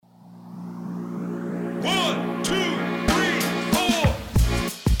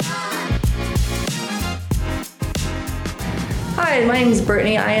guys, my name is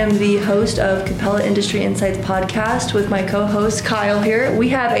Brittany. I am the host of Capella Industry Insights podcast with my co-host Kyle here. We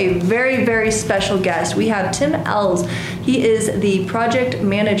have a very, very special guest. We have Tim Els. He is the project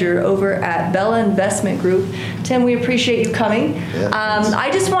manager over at Bella Investment Group. Tim, we appreciate you coming. I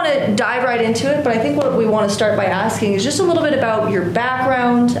just want to dive right into it, but I think what we want to start by asking is just a little bit about your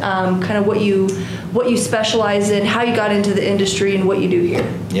background, kind of what you specialize in, how you got into the industry, and what you do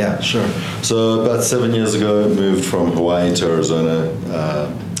here. Yeah, sure. So about 7 years ago, I moved from Hawaii to Arizona,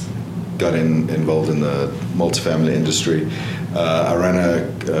 got involved in the multifamily industry. I ran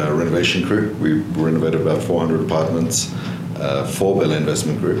a renovation crew. We renovated about 400 apartments for Bella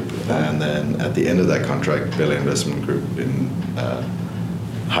Investment Group. And then at the end of that contract, Bella Investment Group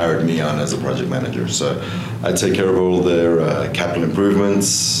hired me on as a project manager. So I take care of all their capital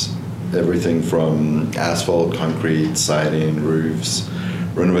improvements, everything from asphalt, concrete, siding, roofs,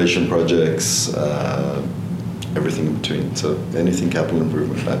 renovation projects, everything in between. So anything capital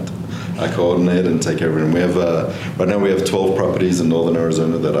improvement, I coordinate and take care of it. And we have right now we have 12 properties in northern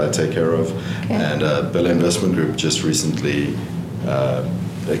Arizona that I take care of. Okay. And Bella Investment Group just recently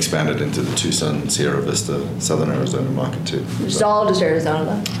expanded into the Tucson, Sierra Vista, southern Arizona market too. Just all just Arizona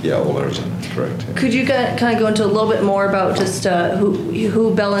then? Yeah, all Arizona, correct. Yeah. Could you kind of go into a little bit more about just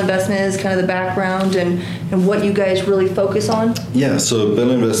who Bella Investment is, kind of the background, and what you guys really focus on? Yeah, so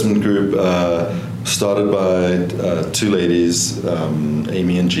Bella Investment Group started by two ladies,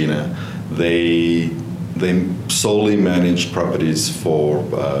 Amy and Gina. They solely managed properties for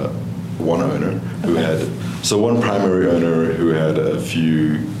one owner who had, so one primary owner who had a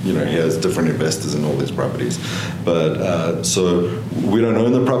few, he has different investors in all these properties. But so we don't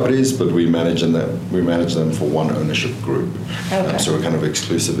own the properties, but we manage them for one ownership group. Okay. So we're kind of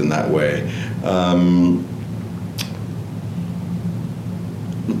exclusive in that way.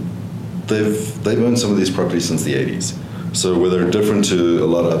 They've owned some of these properties since the 80s. So where they're different to a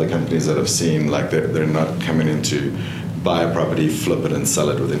lot of other companies that I've seen, like they're not coming in to buy a property, flip it, and sell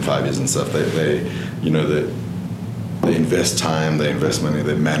it within 5 years and stuff. They invest time, they invest money,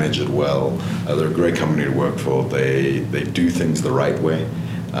 they manage it well. They're a great company to work for. They do things the right way.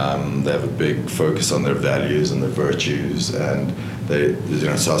 They have a big focus on their values and their virtues, and they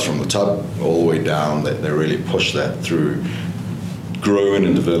starts from the top all the way down. They really push that through growing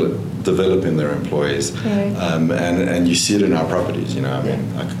and developing their employees. Right. And you see it in our properties. I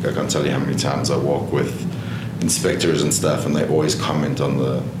can't tell you how many times I walk with inspectors and stuff, and they always comment on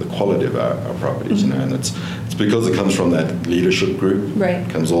the quality of our properties. Mm-hmm. And it's because it comes from that leadership group. Right. It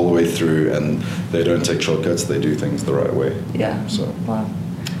comes all the way through, and they don't take shortcuts. They do things the right way. Yeah. So. Wow.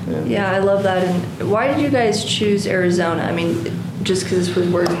 Yeah, I love that. And why did you guys choose Arizona? I mean, just because it was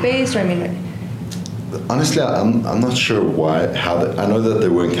work-based, or honestly, I'm not sure why. I know that they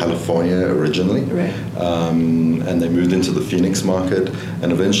were in California originally, right. And they moved into the Phoenix market,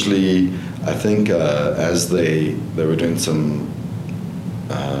 and eventually, I think as they were doing some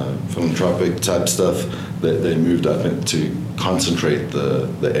philanthropic type stuff, they moved up to concentrate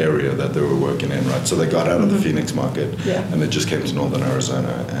the area that they were working in, right? So they got out of the Phoenix market, and they just came to northern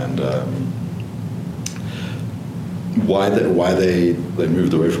Arizona, and why they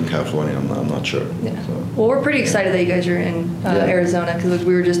moved away from California, I'm not sure. Yeah. So. Well, we're pretty excited that you guys are in Arizona, because like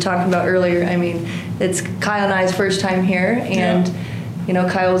we were just talking about earlier, I mean, it's Kyle and I's first time here, and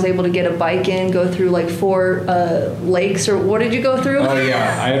Kyle was able to get a bike in, go through like 4 lakes, or what did you go through? Oh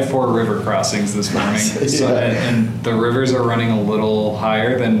yeah, I had 4 river crossings this morning. So, and the rivers are running a little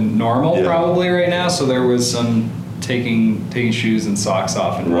higher than normal probably right now, so there was some taking shoes and socks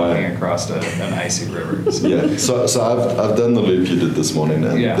off and walking across an icy river. So. Yeah, so I've done the loop you did this morning,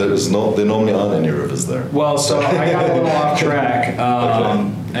 and there normally aren't any rivers there. Well, so I got a little off track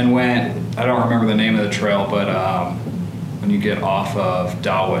and went, I don't remember the name of the trail, but when you get off of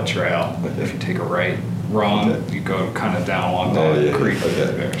Dawa Trail, if you take a wrong, you go kind of down along the creek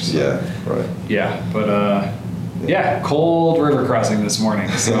there. So, yeah, right. Yeah, but cold river crossing this morning.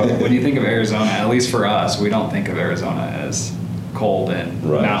 So when you think of Arizona, at least for us, we don't think of Arizona as cold and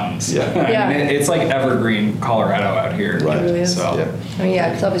mountains. Yeah. I mean, it's like evergreen Colorado out here. Right. It really is. So. Yeah. I mean,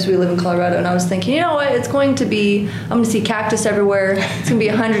 because obviously we live in Colorado, and I was thinking, you know what, I'm going to see cactus everywhere. It's going to be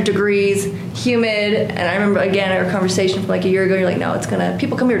 100 degrees, humid. And I remember, again, our conversation from like a year ago, you're like,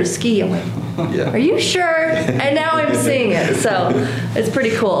 people come here to ski. I'm like, are you sure? And now I'm seeing it. So it's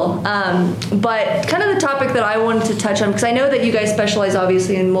pretty cool. But kind of the topic that I wanted to touch on, because I know that you guys specialize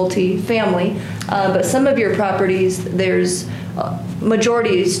obviously in multifamily, but some of your properties, there's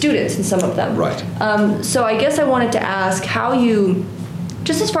majority students in some of them. Right. So I guess I wanted to ask how you,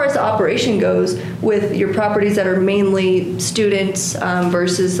 just as far as the operation goes, with your properties that are mainly students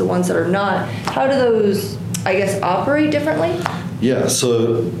versus the ones that are not, how do those, I guess, operate differently? Yeah,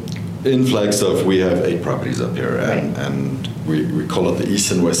 so in Flagstaff we have 8 properties up here, and we call it the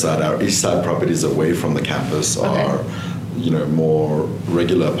east and west side. Our east side properties away from the campus are, more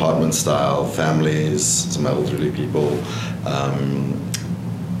regular apartment style, families, some elderly people,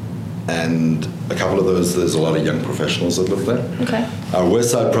 and a couple of those, there's a lot of young professionals that live there. Okay. Our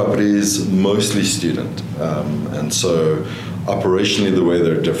west side properties, mostly student, and so operationally the way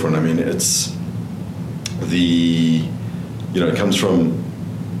they're different, I mean, it's it comes from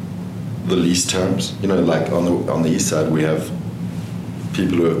the lease terms. Like on the east side, we have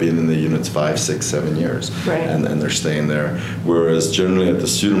people who have been in the units 5, 6, 7 years, right. and they're staying there. Whereas generally at the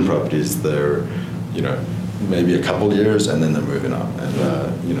student properties, they're, maybe a couple years and then they're moving on. And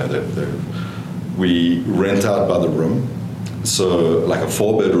we rent out by the room. So like a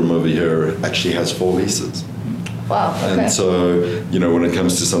 4-bedroom over here actually has 4 leases. Wow. Okay. And so, when it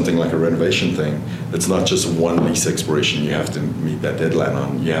comes to something like a renovation thing, it's not just one lease expiration you have to meet that deadline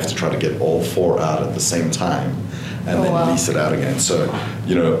on. You have to try to get all 4 out at the same time and then lease it out again. So,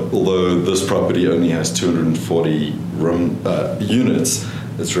 although this property only has 240 units,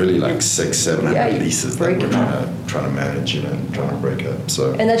 it's really like 600-700 leases that we're trying to manage, and trying to break up.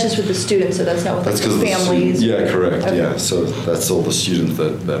 So. And that's just with the students, so that's not with the families. Yeah, correct. Okay. Yeah, so that's all the students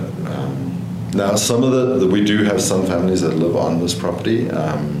that now, some of we do have some families that live on this property,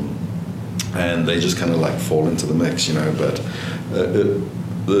 and they just kind of like fall into the mix, but it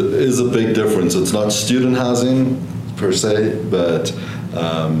is a big difference. It's not student housing per se, but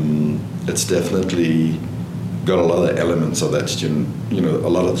it's definitely got a lot of elements of that student, a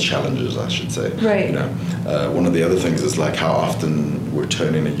lot of the challenges, I should say. Right. One of the other things is like how often we're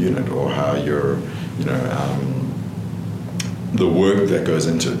turning a unit, or how you're, the work that goes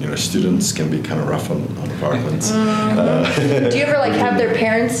into it. Students can be kind of rough on apartments. Do you ever have their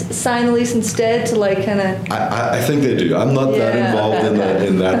parents sign the lease instead to kind of? I think they do. I'm not that involved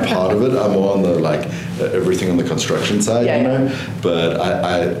in that part of it. I'm more on the everything on the construction side, But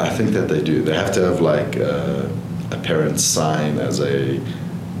I think that they do. They have to have a parent sign as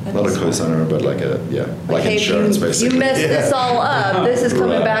not a co-signer, but like hey, insurance, basically. You messed this all up. This is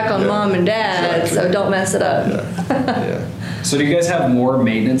coming back on mom and dad, so don't mess it up. Yeah. So do you guys have more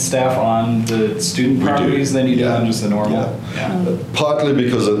maintenance staff on the student properties than you do on just the normal? Yeah. Partly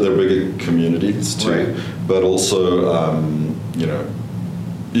because they're bigger communities too, but also,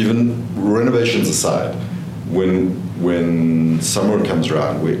 even renovations aside, when summer comes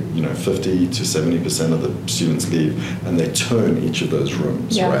around, 50 to 70% of the students leave, and they turn each of those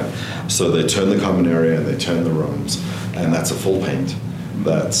rooms, right? So they turn the common area and they turn the rooms, and that's a full paint.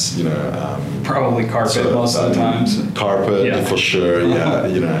 That's probably carpet most of the times. Carpet for sure, a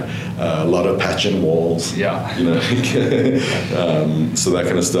lot of patching walls. So that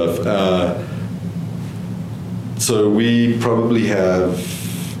kind of stuff. So we probably have,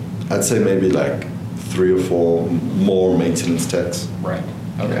 I'd say maybe 3 or 4 more maintenance techs. Right.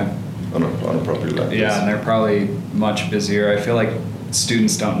 Okay. On a property like this. Yeah, and they're probably much busier. I feel like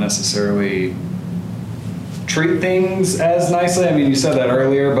students don't necessarily treat things as nicely. I mean, you said that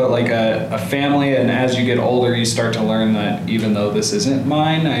earlier, but a family, and as you get older, you start to learn that even though this isn't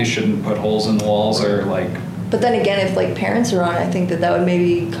mine, I shouldn't put holes in the walls or But then again, if parents are on, I think that would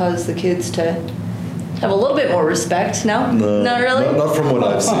maybe cause the kids to have a little bit more respect. No? Not really? Not from what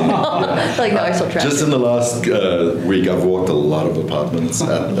I've seen. No, I still try. Just in the last week, I've walked a lot of apartments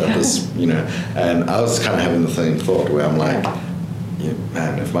at this, and I was kind of having the same thought where I'm like,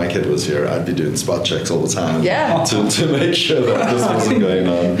 man, if my kid was here, I'd be doing spot checks all the time to make sure that this wasn't going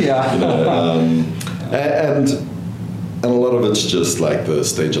on. And a lot of it's just the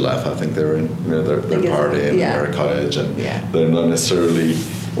stage of life I think they're in. They're partying, they're a cottage, and they're not necessarily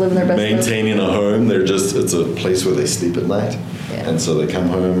living their best maintaining a home. They're just, it's a place where they sleep at night, and so they come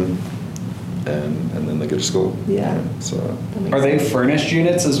home and then they go to school. So are they furnished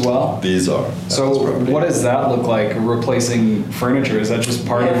units as well? These are. So what does that look like? Replacing furniture? Is that just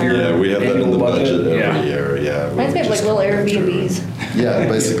part of your? Yeah, we have that in the budget every year. Yeah. Reminds me of little Airbnbs. Yeah,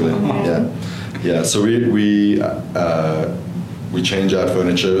 basically. Yeah. So we change out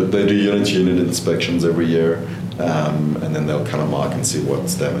furniture. They do unit inspections every year, and then they'll kind of mark and see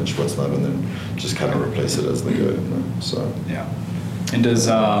what's damaged, what's not, and then just kind of replace it as they go. So And does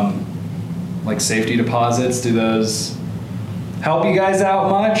safety deposits, do those help you guys out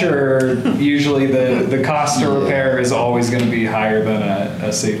much, or usually the cost to repair is always going to be higher than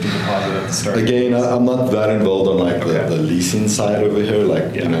a safety deposit at the start? Again, I'm not that involved on the leasing side over here,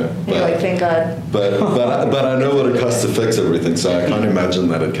 but thank God. But I know what it costs to fix everything, so I can't imagine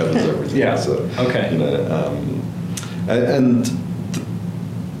that it covers everything. So and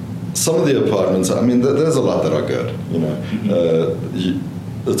some of the apartments, I mean, there's a lot that are good, you know.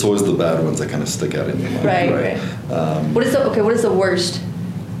 It's always the bad ones that kind of stick out in your mind. Right. What is the worst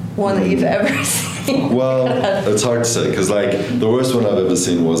one that you've ever seen? Well, it's hard to say, because like the worst one I've ever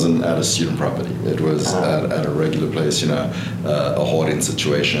seen wasn't at a student property. It was at a regular place, you know, a hoarding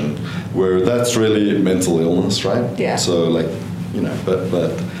situation where that's really mental illness, right? Yeah. So like, you know,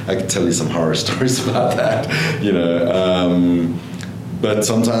 but I could tell you some horror stories about that, you know. But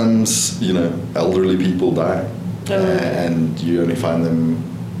sometimes, you know, elderly people die, and you only find them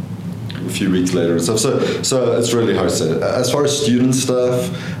a few weeks later and stuff. So it's really hard to say. As far as student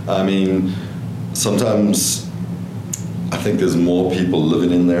stuff, I mean, sometimes I think there's more people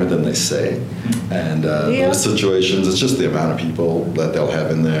living in there than they say, and those situations, it's just the amount of people that they'll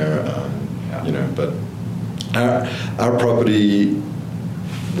have in there, you know. But our property,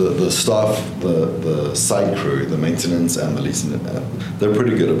 the staff, the site crew, the maintenance and the leasing, they're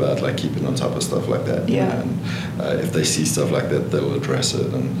pretty good about like keeping on top of stuff like that. Yeah. And if they see stuff like that, they'll address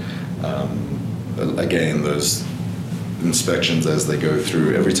it. And again, those inspections as they go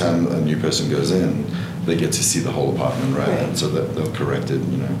through, every time a new person goes in, they get to see the whole apartment, right? And so that they'll correct it,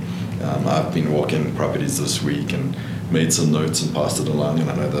 you know. I've been walking properties this week and made some notes and passed it along,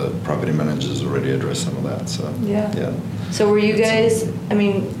 and I know the property managers already addressed some of that. So yeah. So were you guys, I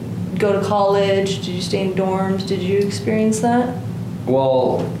mean, go to college? Did you stay in dorms? Did you experience that?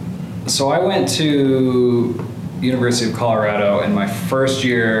 Well, so I went to University of Colorado, and my first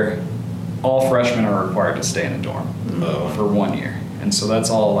year, all freshmen are required to stay in a dorm for 1 year. And so that's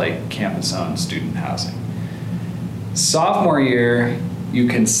all like campus-owned student housing. Sophomore year, you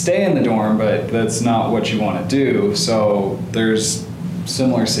can stay in the dorm, but that's not what you want to do. So there's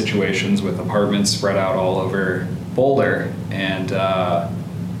similar situations with apartments spread out all over Boulder. And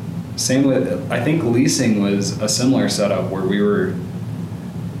same with, I think leasing was a similar setup where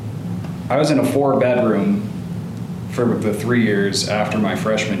I was in a 4-bedroom for the 3 years after my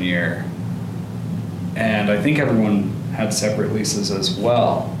freshman year. And I think everyone had separate leases as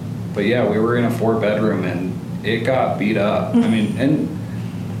well. But yeah, we were in a 4-bedroom and it got beat up. I mean, and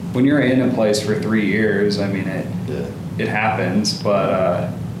when you're in a place for 3 years, I mean, it happens,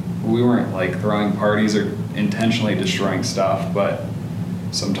 but we weren't like throwing parties or intentionally destroying stuff, but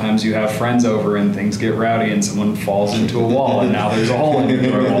sometimes you have friends over and things get rowdy and someone falls into a wall and now there's a hole in your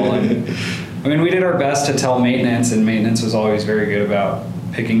drywall. And I mean, we did our best to tell maintenance, and maintenance was always very good about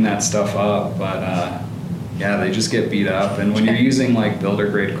picking that stuff up, but yeah, they just get beat up. And when you're using like builder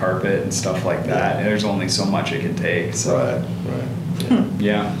grade carpet and stuff like that, there's only so much it can take. So Right.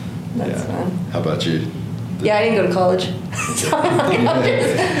 yeah. That's fun. How about you? Yeah, I didn't go to college. So,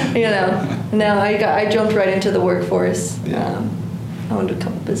 you know, no, I jumped right into the workforce. Yeah. I owned a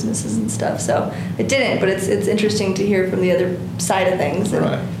couple businesses and stuff, so it didn't. But it's interesting to hear from the other side of things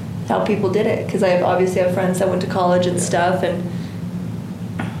and how people did it, because I obviously have friends that went to college and stuff, and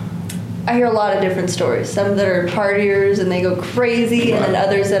I hear a lot of different stories. Some that are partiers and they go crazy, and then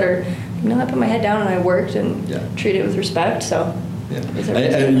others that are, you know, I put my head down and I worked and treated it with respect. So. Yeah,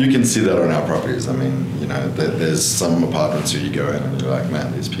 and you can see that on our properties. I mean, you know, there's some apartments where you go in and you're like,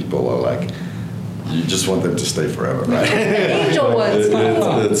 man, these people are like, you just want them to stay forever, right? Angel ones.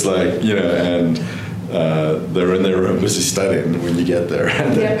 It's like, you know, and they're in their room busy studying when you get there,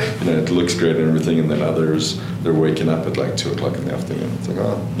 and you know, it looks great and everything, and then others, they're waking up at like 2 o'clock in the afternoon. It's like,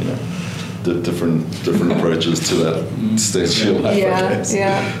 oh, you know, different approaches to that stage of your life.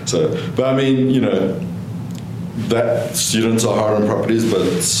 Yeah. So, but I mean, you know, that students are hard on properties,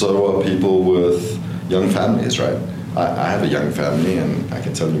 but so are people with young families, right? I have a young family, and I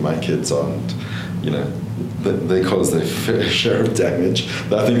can tell you my kids aren't, you know, they cause their fair share of damage.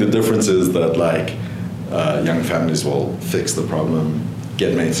 I think the difference is that like young families will fix the problem,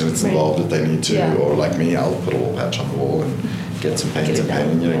 get maintenance involved if they need to, or like me, I'll put a wall patch on the wall and get some paint and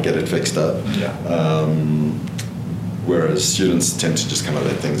paint, you know, get it fixed up. Whereas students tend to just kind of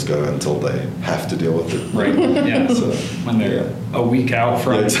let things go until they have to deal with it. Right. Yeah. So when they're a week out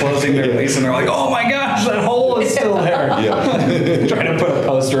from closing their lease and they're like, "Oh my gosh, that hole is still there." Trying to put a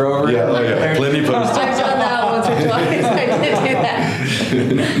poster over it. Plenty posters. I've done that once or twice. I did do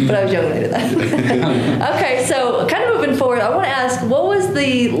that, but I was young when I did that. Okay, so kind of moving forward, I want to ask, what was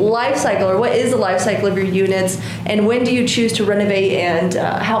the life cycle, or what is the life cycle of your units, and when do you choose to renovate, and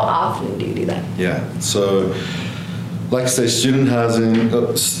how often do you do that? Yeah. So. Like I say, student housing,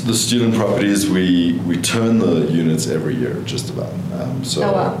 the student properties, we turn the units every year, just about.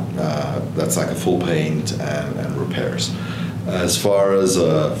 That's like a full paint and repairs. As far as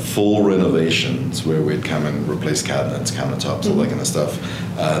full renovations, where we'd come and replace cabinets, countertops, all that kind of stuff,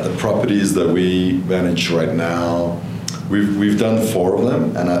 the properties that we manage right now, we've done 4 of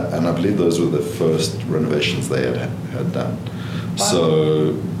them, and I believe those were the first renovations they had done. Wow.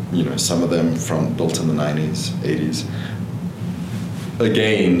 So, you know, some of them built in the 90s, 80s.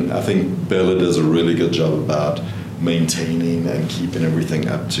 Again, I think Bella does a really good job about maintaining and keeping everything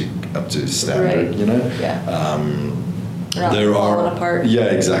up to standard. Right. You know. Yeah. Not There falling are apart. Yeah,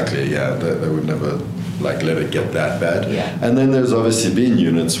 exactly. Yeah, they would never like let it get that bad. Yeah. And then there's obviously been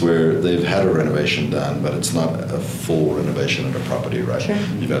units where they've had a renovation done, but it's not a full renovation of a property, right? Sure.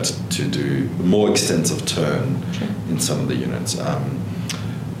 You've had to do a more extensive turn Sure. in some of the units.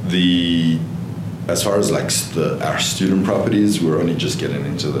 As far as like our student properties, we're only just getting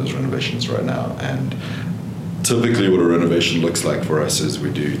into those renovations right now, and typically what a renovation looks like for us is we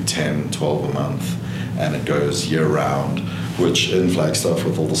do 10, 12 a month, and it goes year round, which in Flagstaff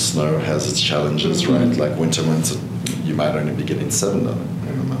with all the snow has its challenges, Mm-hmm. right? Like winter months, you might only be getting 7 done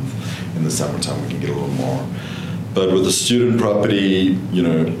in a month. In the summertime, we can get a little more. But with the student property, you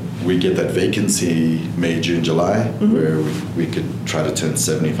know, we get that vacancy May, June, July, Mm-hmm. where we could try to turn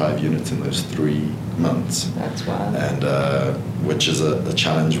 75 units in those 3 months. That's wild. And which is a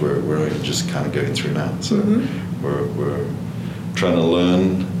challenge we're just kind of going through now. So Mm-hmm. we're trying to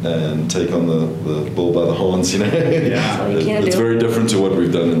learn and take on the bull by the horns, you know. Yeah. all you can It's do. very different to what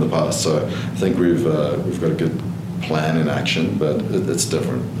we've done in the past. So I think we've got a good plan in action, but it's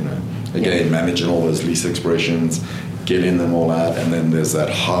different, you know. Again, managing all those lease expirations, getting them all out, and then there's that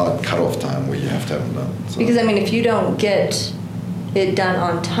hard cutoff time where you have to have them done. So. Because I mean, if you don't get it done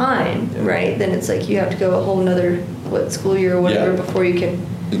on time, right, then it's like you have to go a whole nother school year or whatever Yeah. before you can.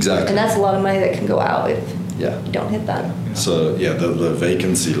 Exactly. And that's a lot of money that can go out if Yeah. you don't hit that. So yeah, the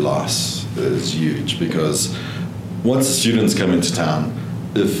vacancy loss is huge, because once the students come into town,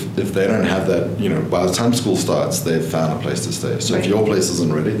 if they don't have that, you know, by the time school starts, they've found a place to stay. So Right. if your place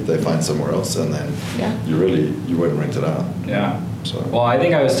isn't ready, they find somewhere else, and then Yeah. you won't rent it out. Yeah. So Well, I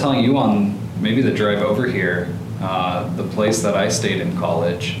think I was telling you on maybe the drive over here, the place that I stayed in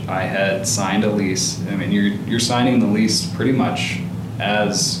college, I had signed a lease. I mean, you're signing the lease pretty much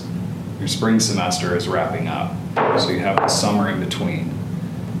as your spring semester is wrapping up, so you have the summer in between.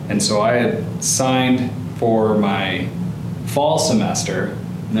 And so I had signed for my fall semester,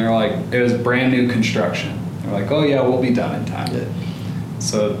 and they're like, it was brand new construction. They're like, oh yeah, we'll be done in time. Yeah.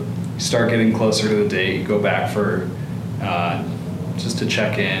 So you start getting closer to the date, you go back for just to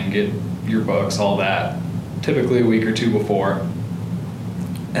check in, get your books, all that, typically a week or 2 before.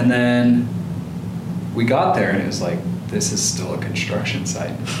 And then we got there and it was like, this is still a construction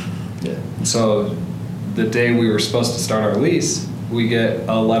site. yeah. So the day we were supposed to start our lease, we get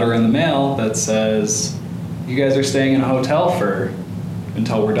a letter in the mail that says, you guys are staying in a hotel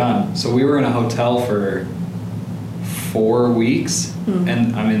until we're done. So we were in a hotel for 4 weeks,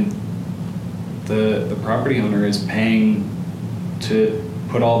 and I mean, the property owner is paying to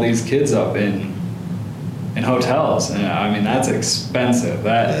put all these kids up in hotels, and I mean that's expensive.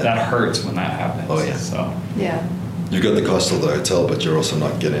 That hurts when that happens. Oh, yeah. So Yeah. You got the cost of the hotel, but you're also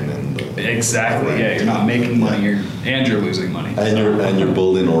not getting in the exactly, yeah, you're not making money, you're losing money. and you're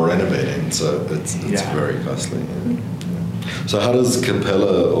building or renovating, so it's Yeah. very costly. Yeah. So how does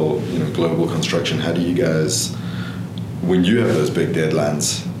Capella or Global Construction? How do you guys, when you have those big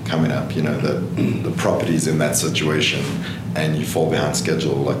deadlines coming up, the properties in that situation, and you fall behind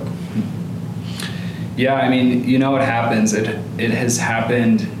schedule, like? Yeah, I mean, what happens. It has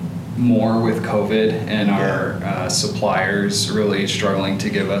happened more with COVID and our suppliers really struggling to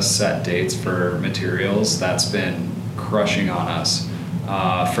give us set dates for materials. That's been crushing on us.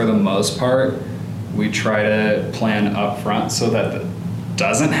 For the most part, we try to plan up front so that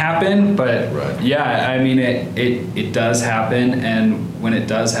doesn't happen, but Right. yeah, I mean, it does happen, and when it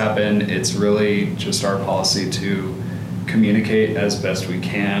does happen, it's really just our policy to communicate as best we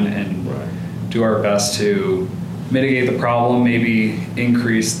can and do our best to mitigate the problem, maybe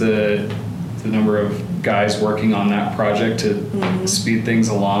increase the number of guys working on that project to speed things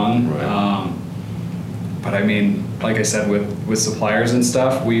along. Right. But I mean, like I said, with suppliers and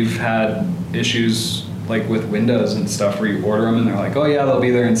stuff, we've had issues like with windows and stuff where you order them and they're like, oh yeah, they'll be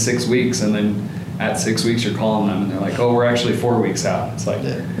there in 6 weeks, and then at 6 weeks you're calling them and they're like, oh, we're actually 4 weeks out. It's like,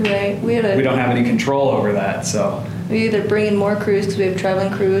 Right. We don't have any control over that, so. We either bring in more crews because we have traveling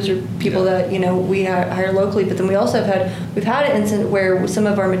crews or people that we hire locally, but then we also we've had an incident where some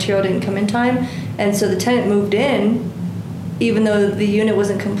of our material didn't come in time, and so the tenant moved in even though the unit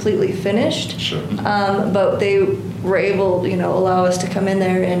wasn't completely finished. Sure. But they were able, allow us to come in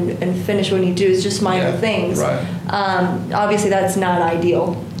there and finish what we need to do. It's just minor things. Right. Obviously, that's not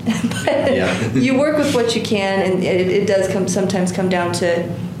ideal. But you work with what you can, and it does sometimes come down to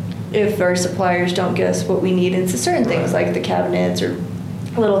if our suppliers don't get us what we need. And it's certain things like the cabinets or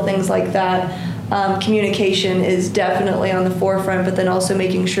little things like that. Communication is definitely on the forefront, but then also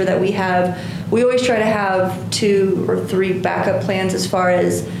making sure that we always try to have 2 or 3 backup plans as far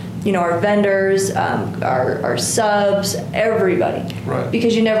as, our vendors, our subs, everybody. Right.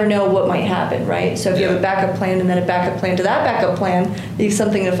 Because you never know what might happen, right? So if you have a backup plan and then a backup plan to that backup plan, there's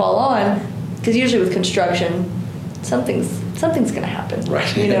something to fall on, because usually with construction, something's going to happen.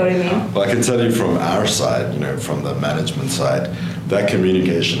 Right. You know what I mean? Well, I can tell you from our side, from the management side, that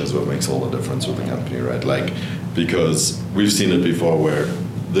communication is what makes all the difference with the company, right? Like, because we've seen it before where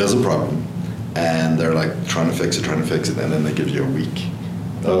there's a problem and they're like trying to fix it, and then they give you a week.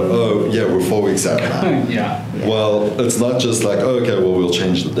 Oh yeah, we're 4 weeks out now. Yeah. Well, it's not just like, okay, well, we'll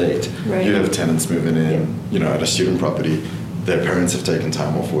change the date. Right. You have tenants moving in, at a student property. Their parents have taken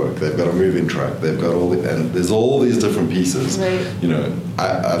time off work. They've got a moving truck. They've got and there's all these different pieces. Right.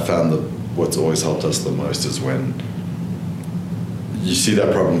 I found that what's always helped us the most is when you see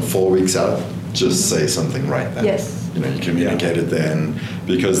that problem 4 weeks out, just say something right then. Yes. You communicate it then,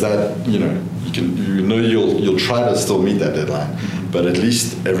 because that, you'll try to still meet that deadline, but at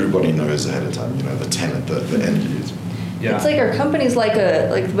least everybody knows ahead of time, the tenant, the end user. Yeah. It's like our company's like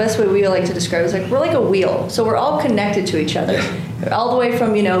the best way we like to describe it is like we're like a wheel. So we're all connected to each other. All the way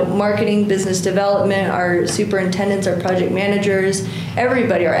from, marketing, business development, our superintendents, our project managers,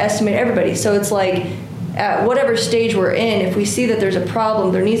 everybody, our estimate, everybody. So it's like at whatever stage we're in, if we see that there's a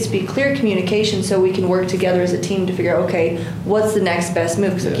problem, there needs to be clear communication so we can work together as a team to figure out, okay, what's the next best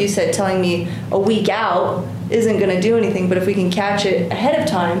move? Because like you said, telling me a week out isn't going to do anything, but if we can catch it ahead of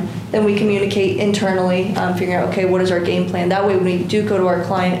time, then we communicate internally, figuring out, okay, what is our game plan? That way when we do go to our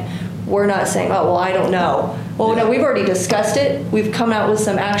client, we're not saying, oh, well, I don't know. Well, no, we've already discussed it. We've come out with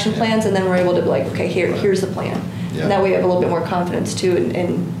some action plans, and then we're able to be like, okay, here's the plan. Yeah. And that way we have a little bit more confidence, too,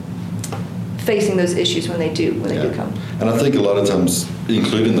 in facing those issues when they do come. And I think a lot of times,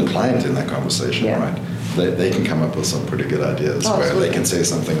 including the client in that conversation, right? They can come up with some pretty good ideas where absolutely. they can say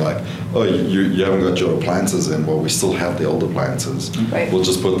something like, oh, you haven't got your appliances in. Well, we still have the old appliances. Right. We'll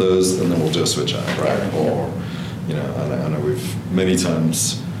just put those and then we'll just switch out, right? Yeah. Or, I know we've many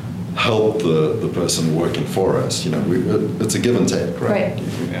times helped the person working for us. It's a give and take, right? Right.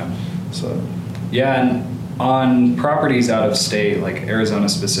 Yeah. So. Yeah, and on properties out of state, like Arizona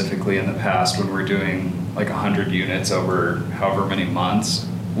specifically in the past, when we're doing like 100 units over however many months,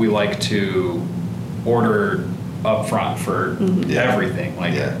 we like to order up front for everything,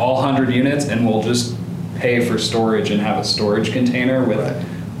 like all 100 units, and we'll just pay for storage and have a storage container with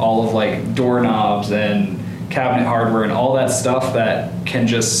all of like doorknobs and cabinet hardware and all that stuff that can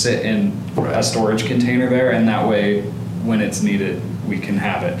just sit in a storage container there, and that way when it's needed we can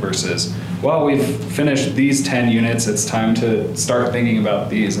have it, versus, well, we've finished these 10 units, it's time to start thinking about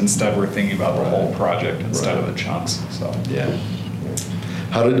these. Instead we're thinking about the whole project instead of the chunks. So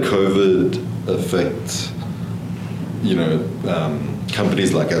how did COVID affect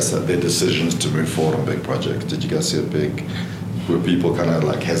companies like us, their decisions to move forward on big projects? Did you guys see were people kind of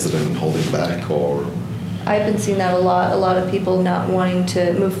like hesitant and holding back, or? I've been seeing that a lot of people not wanting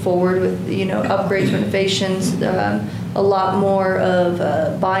to move forward with upgrades, renovations, a lot more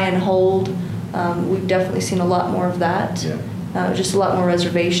of buy and hold. We've definitely seen a lot more of that. Just a lot more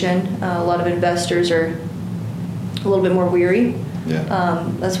reservation. A lot of investors are a little bit more weary.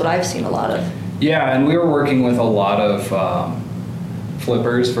 That's what I've seen a lot of. Yeah, and we were working with a lot of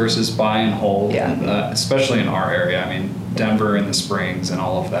flippers versus buy and hold, especially in our area. I mean, Denver and the Springs and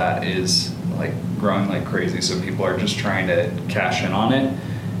all of that is like growing like crazy, so people are just trying to cash in on it.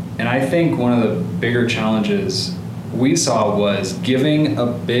 And I think one of the bigger challenges we saw was giving a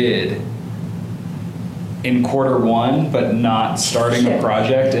bid in quarter one, but not starting a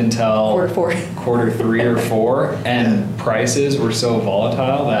project until quarter 3 or 4, and prices were so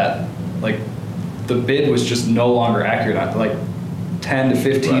volatile that like the bid was just no longer accurate. Like 10 to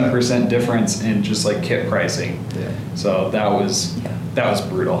 15% difference in just like kit pricing. So that was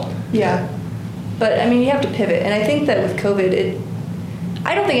brutal. But I mean, you have to pivot, and I think that with COVID,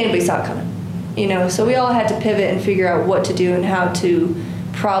 I don't think anybody saw it coming. So we all had to pivot and figure out what to do and how to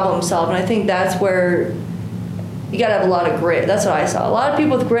problem solve. And I think that's where you got to have a lot of grit. That's what I saw. A lot of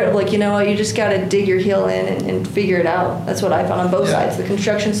people with grit, like, you just got to dig your heel in and figure it out. That's what I found on both sides, the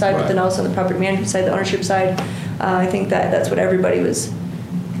construction side, but then also on the property management side, the ownership side. I think that's what everybody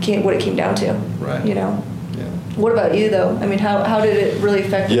what it came down to. What about you, though? I mean, how did it really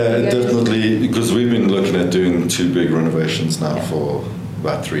affect you? Definitely, because we've been looking at doing 2 big renovations now for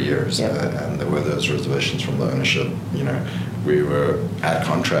about 3 years, and there were those reservations from the ownership. We were at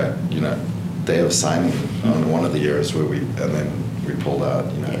contract, day of signing on one of the years and then we pulled out.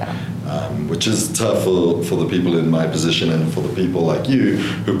 which is tough for the people in my position and for the people like you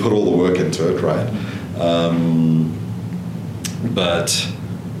who put all the work into it, right? But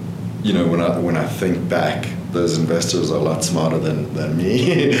you know, when I think back, those investors are a lot smarter than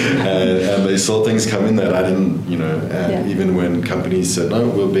me, and they saw things coming that I didn't, you know. And even when companies said, no,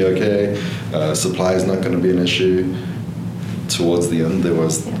 we'll be okay, supply is not going to be an issue, towards the end there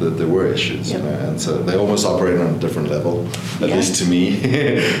were issues, you know, and so they almost operate on a different level, at least to me.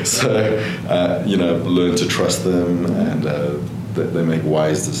 So you know, learn to trust them, and they make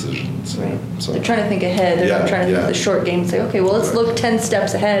wise decisions. Right. So they're trying to think ahead. They're not trying to think the short game and say, okay, well, let's look 10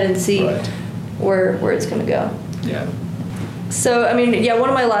 steps ahead and see where it's going to go. Yeah. So, I mean, one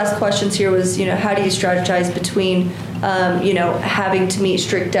of my last questions here was, you know, how do you strategize between, you know, having to meet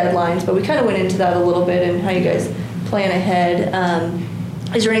strict deadlines? But we kind of went into that a little bit, and how you guys plan ahead.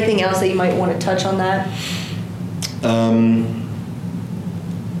 Is there anything else that you might want to touch on that?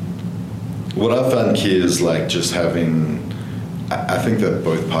 What I found key is like just having, I think that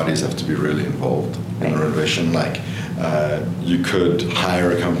both parties have to be really involved in the renovation. Like, you could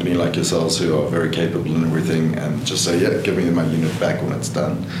hire a company like yourselves who are very capable in everything and just say, yeah, give me my unit back when it's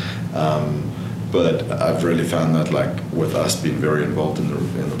done. But I've really found that, like, with us being very involved in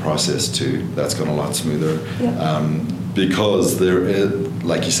the process too, that's gone a lot smoother. Because there is,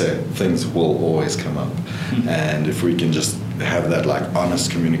 like you say, things will always come up. And if we can just have that, like,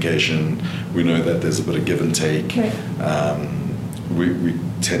 honest communication, we know that there's a bit of give and take. We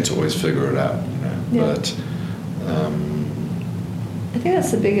tend to always figure it out, you know. But I think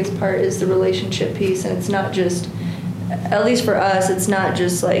that's the biggest part, is the relationship piece, and it's not just, at least for us, it's not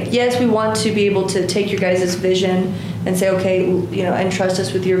just like, yes, we want to be able to take your guys' vision and say, okay, you know, entrust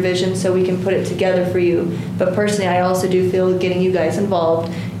us with your vision so we can put it together for you. But personally, I also do feel getting you guys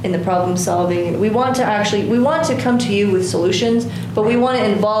involved in the problem solving. We want to come to you with solutions, but we want to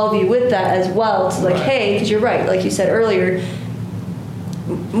involve you with that as well. It's like, hey, because you're right, like you said earlier,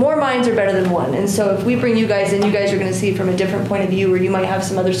 more minds are better than one. And so if we bring you guys in, you guys are going to see it from a different point of view, or you might have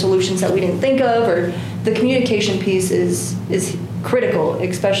some other solutions that we didn't think of, or the communication piece is critical,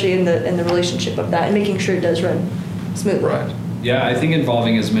 especially in the relationship of that, and making sure it does run smoothly. Right. Yeah, I think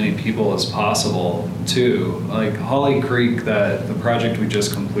involving as many people as possible too. Like Holly Creek, the project we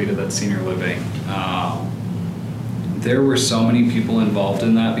just completed, that senior living, there were so many people involved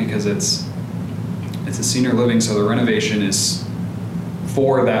in that, because it's a senior living, so the renovation is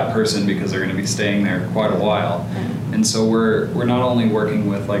for that person because they're going to be staying there quite a while. And so we're not only working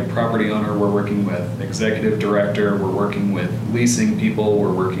with, like, property owner, we're working with executive director, we're working with leasing people,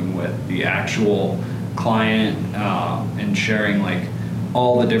 we're working with the actual client, and sharing, like,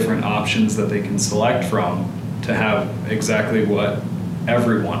 all the different options that they can select from to have exactly what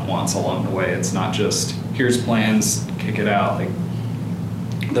everyone wants along the way. It's not just, here's plans, kick it out. Like,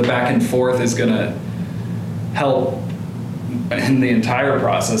 the back and forth is going to help in the entire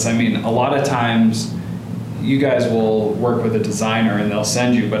process. I mean, a lot of times you guys will work with a designer and they'll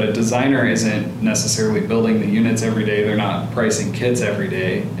send you, but a designer isn't necessarily building the units every day. They're not pricing kits every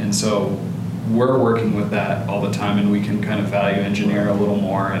day. And so we're working with that all the time, and we can kind of value engineer a little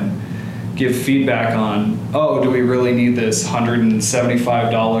more and give feedback on, oh, do we really need this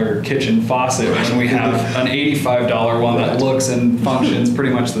 $175 kitchen faucet when we have an $85 one that looks and functions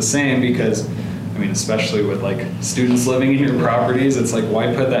pretty much the same? Because, I mean, especially with, like, students living in your properties, it's like,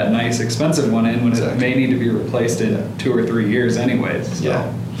 why put that nice expensive one in when it may need to be replaced in 2 or 3 years anyways?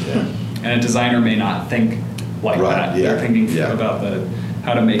 So. And a designer may not think like that. They're thinking about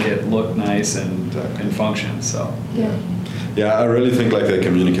how to make it look nice and function. So yeah, I really think, like, that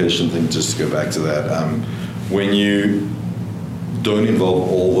communication thing, just to go back to that, when you don't involve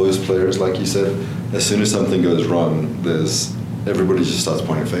all those players, like you said, as soon as something goes wrong, everybody just starts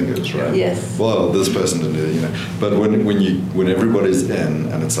pointing fingers, right? Yes. Well, this person didn't do it, you know. But when everybody's in,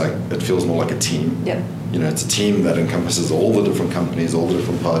 and it's like, it feels more like a team. You know, it's a team that encompasses all the different companies, all the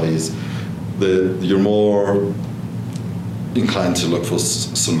different parties. You're more inclined to look for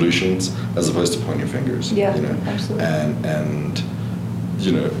solutions as opposed to pointing fingers. Yeah, you know? Absolutely. And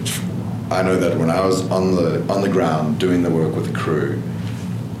you know, I know that when I was on the ground doing the work with the crew,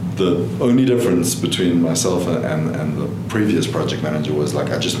 the only difference between myself and the previous project manager was, like,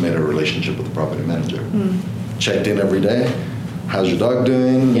 I just made a relationship with the property manager. Checked in every day. How's your dog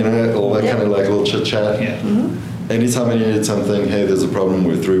doing? You know, all that kind of, like, little chit chat. Anytime I needed something, hey, there's a problem,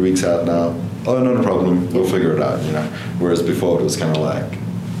 we're 3 weeks out now. Oh, not a problem, we'll figure it out, you know. Whereas before it was kind of like,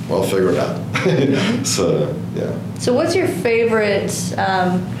 well, figure it out. So, yeah. So what's your favorite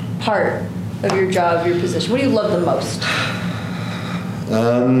part of your job, your position? What do you love the most?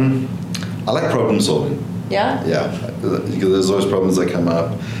 I like problem solving. Yeah? Yeah, because there's always problems that come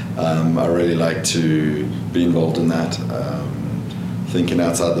up. I really like to be involved in that. Thinking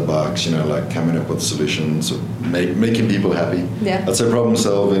outside the box, like coming up with solutions, making people happy. Yeah. I'd say problem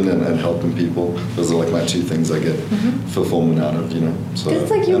solving and helping people. Those are like my two things I get fulfillment out of, So,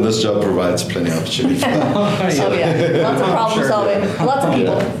 It's like and this job provides plenty of opportunity for that. Oh yeah, lots of problem solving, lots of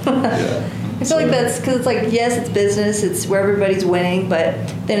people. Yeah. I feel like that's because it's like, yes, it's business, it's where everybody's winning, but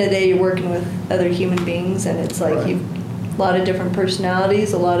at the end of the day, you're working with other human beings, and it's like Right. a lot of different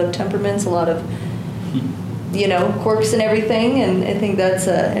personalities, a lot of temperaments, a lot of quirks and everything, and I think that's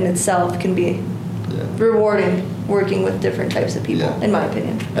in itself can be rewarding working with different types of people, in my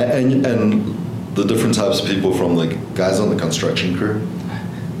opinion. And the different types of people, from the guys on the construction crew,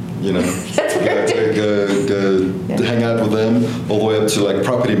 That's weird. go hang out with them, all the way up to like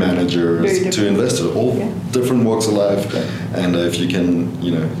property managers, to investors, all different walks of life. And if you can,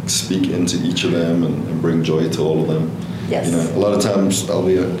 speak into each of them and bring joy to all of them. Yes. A lot of times I'll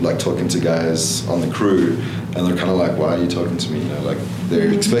be like talking to guys on the crew, and they're kind of like, "Why are you talking to me?" Like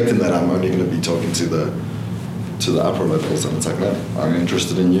they're expecting that I'm only going to be talking to the upper levels, and it's like, "No, I'm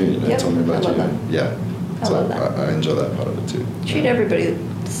interested in you. Yep. Tell me about I you." love that. Yeah. I love that. I enjoy that part of it too. Treat everybody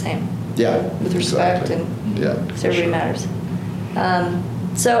the same. Yeah. With respect exactly. and so everybody matters.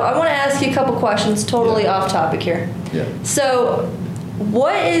 So I want to ask you a couple questions, totally off topic here. Yeah. So,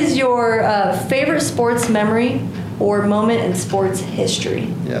 what is your favorite sports memory or moment in sports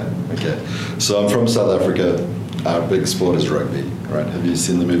history? Yeah. Okay. So I'm from South Africa. Our big sport is rugby, right? Have you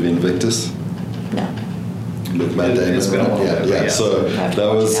seen the movie Invictus? No. With Matt Damon. It's been a little bit, yeah. yeah. So that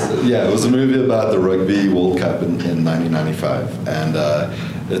was it was a movie about the Rugby World Cup in 1995, and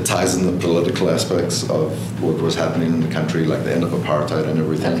it ties in the political aspects of what was happening in the country, like the end of apartheid and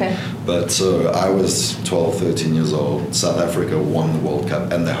everything. Okay. But so I was 12, 13 years old. South Africa won the World Cup,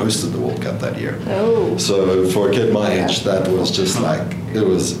 and they hosted the World Cup that year. Oh. So for a kid my age, that was just like, it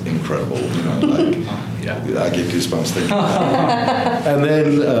was incredible, like I get goosebumps thinking about it. And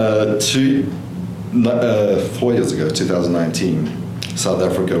then 4 years ago, 2019, South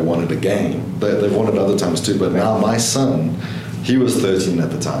Africa wanted a game. They've won it other times too, but now my son, he was 13 at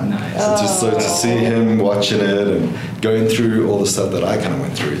the time. Nice. And so to see him watching it and going through all the stuff that I kind of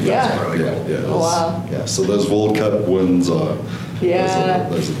went through. Yeah. Really cool. Yeah. Wow. Yeah. So those World Cup wins are. Yeah.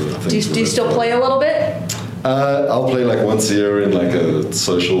 Those are the things. Do you still play a little bit? I'll play like once a year in like a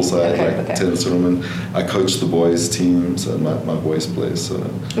social side, Okay. tennis tournament. I coach the boys teams, and my boys play, so I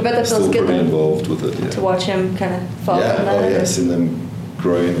bet that still feels good pretty then, involved with it. Yeah. to watch him kind of follow Yeah, that. yeah, seeing them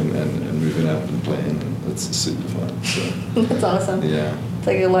growing and moving up and playing, and it's super fun. So That's awesome. yeah, It's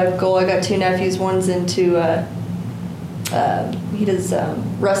like a life goal. I got two nephews. One's into he does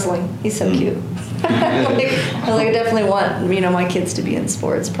wrestling. He's so cute. I definitely want my kids to be in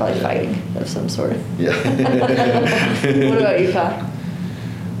sports, probably fighting of some sort. yeah. What about you, Kyle?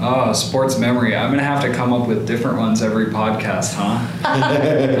 Oh, sports memory. I'm gonna have to come up with different ones every podcast, huh?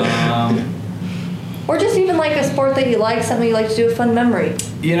 Or just even like a sport that you like, something you like to do, a fun memory.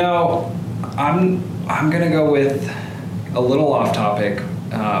 I'm gonna go with a little off topic,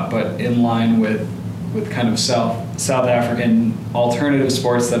 but in line with kind of South African alternative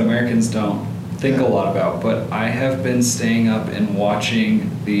sports that Americans don't think a lot about. But I have been staying up and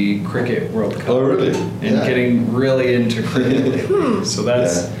watching the Cricket World Cup. Oh, really? And Yeah. getting really into cricket. So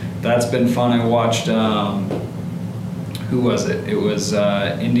that's been fun. I watched. Who was it? It was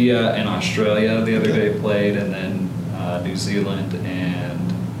India and Australia the other day played, and then New Zealand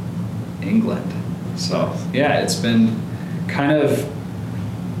and England. So yeah, it's been kind of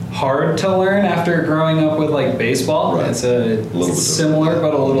hard to learn after growing up with like baseball. Right. It's bit similar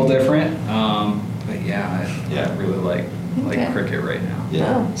different. but a little different. But I really like Okay. cricket right now.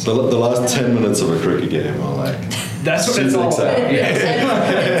 Yeah. Oh. So the last 10 minutes of a cricket game are like. That's what it's super all about.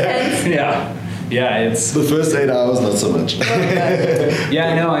 exciting. Intense. Yeah, it's The first 8 hours, not so much.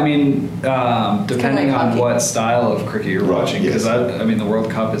 yeah. I know. I mean, depending like on hockey. what style of cricket you're Right, watching, because yes. I mean the World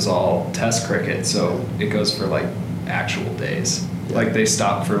Cup is all Test cricket, so it goes for like actual days. Yeah. Like they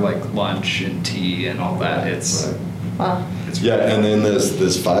stop for like lunch and tea and all that. It's Right. Wow. Yeah, and then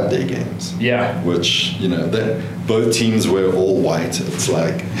there's 5-day games. yeah. Which both teams wear all white. It's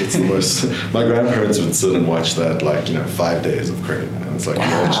the most. My grandparents would sit and watch that 5 days of cricket, and it's like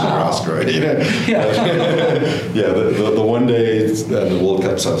watching the grass grow. Yeah, the one day and the World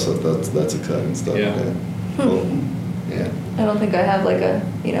Cup stuff. That's exciting stuff. Yeah. Well, yeah. I don't think I have like a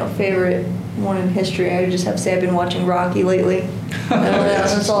favorite one in history. I just have to say I've been watching Rocky lately. I don't know,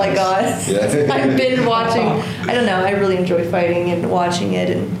 that's all I got. Yeah. I've been watching. I don't know. I really enjoy fighting and watching it,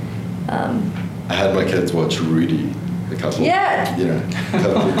 and I had my kids watch Rudy a couple. Yeah.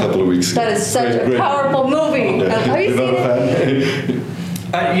 Couple of weeks ago. that is such a Great. powerful movie. Yeah. Have you You're seen not a it? fan?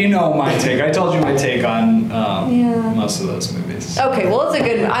 You know my take. I told you my take on Yeah. most of those movies. Okay, well, it's a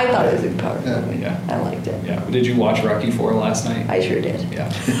good. I thought it was a good powerful movie. Yeah. I liked it. Yeah. Did you watch Rocky IV last night? I sure did.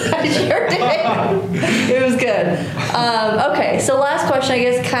 Yeah. I sure did. It was good. Okay, so last question, I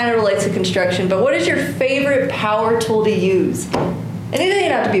guess, kind of relates to construction. But what is your favorite power tool to use? And it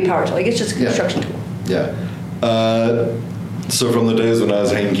doesn't have to be a power tool. Like, it's just a construction tool. Yeah. So from the days when I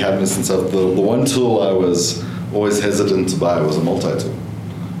was hanging cabinets and stuff, the one tool I was always hesitant to buy was a multi-tool.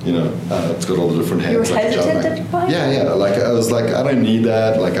 You know, it's got all the different heads. You were hesitant to buy it? Yeah. Like I was like, I don't need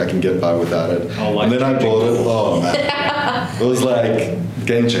that. Like I can get by without it. And then I bought it. Oh man, it was like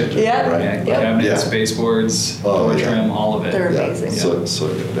game changer. Yeah. Right. Yeah, Yep. cabinets, baseboards, door trim, all of it. They're amazing. So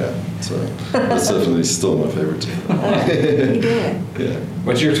good. Yeah. So it's definitely still my favorite tool. You're doing it. Yeah.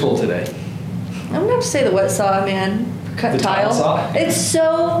 What's your tool today? I'm gonna have to say the wet saw, man. Cut The tile saw? It's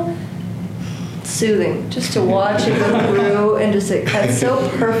so soothing just to watch it go through and just it cuts so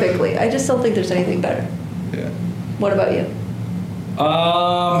perfectly. I just don't think there's anything better. Yeah. What about you?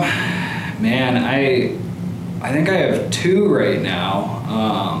 Man, I think I have two right now.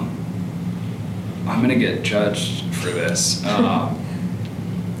 I'm gonna get judged for this.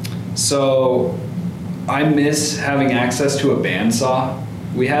 So I miss having access to a bandsaw.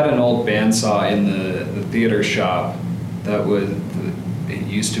 We had an old bandsaw in the theater shop that it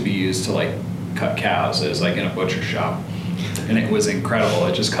used to be used to like cut cows. It was like in a butcher shop, and it was incredible.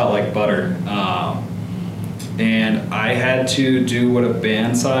 It just cut like butter. And I had to do what a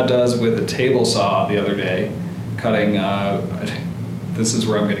bandsaw does with a table saw the other day, cutting. This is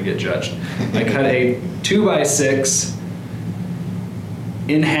where I'm going to get judged. I cut a 2x6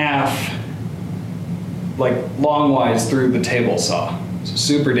 in half, like longwise through the table saw. So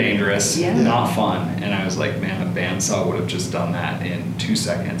super dangerous, not fun. And I was like, man, a bandsaw would have just done that in 2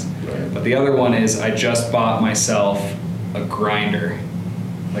 seconds. Right. But the other one is I just bought myself a grinder,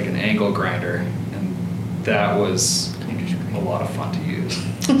 like an angle grinder, and that was a lot of fun to use.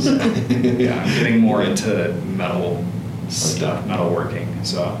 So, yeah, I'm getting more into metal stuff, metalworking.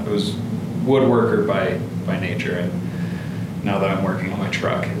 So it was woodworker by nature, and now that I'm working on my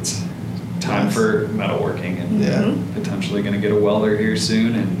truck, it's time for metalworking, and potentially going to get a welder here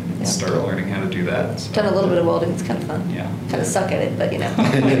soon and start learning how to do that. So. Done a little bit of welding. It's kind of fun. Yeah. Kind of suck at it, but you know,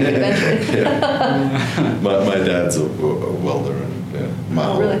 eventually. My dad's a welder, and my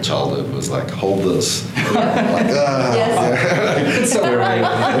whole really? childhood was like, hold this. Like, Yes. So right.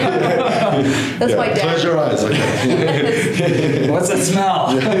 That's my dad. Close your eyes, okay? What's that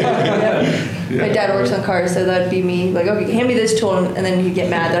smell? My dad works on cars, so that'd be me. Like, okay, hand me this tool, and then he'd get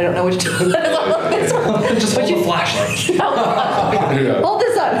mad that I don't know which tool. Just hold the flashlight. Hold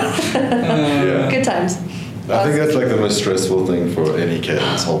this up. Good times. I think that's like the most stressful thing for any kid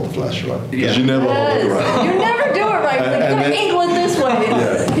is hold the flashlight. Because you never hold it right. You never do it right. Like, you gotta angle it this way.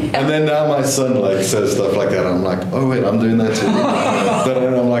 Yeah. And then now my son like says stuff like that. I'm like, oh wait, I'm doing that too.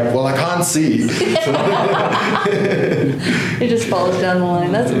 Then I'm like, well, I can't see. It just falls down the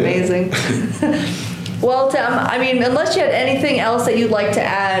line. That's amazing. Well, Tim, I mean, unless you had anything else that you'd like to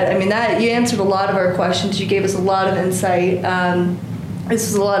add, I mean, that you answered a lot of our questions. You gave us a lot of insight. This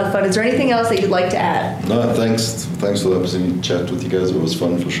was a lot of fun. Is there anything else that you'd like to add? No, thanks for the opportunity to chat with you guys. It was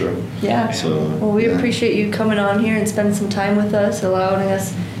fun for sure. Yeah. So, well, we appreciate you coming on here and spending some time with us, allowing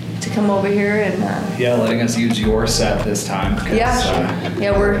us to come over here and letting us use your set this time.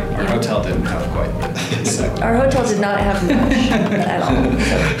 Our hotel didn't have quite the set. Our hotel did not have much at all.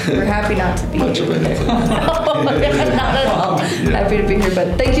 So we're happy not to be much here. of anything. Not at all. Happy to be here,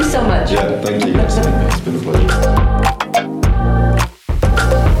 but thank you so much. Yeah, thank you guys. It's been a pleasure.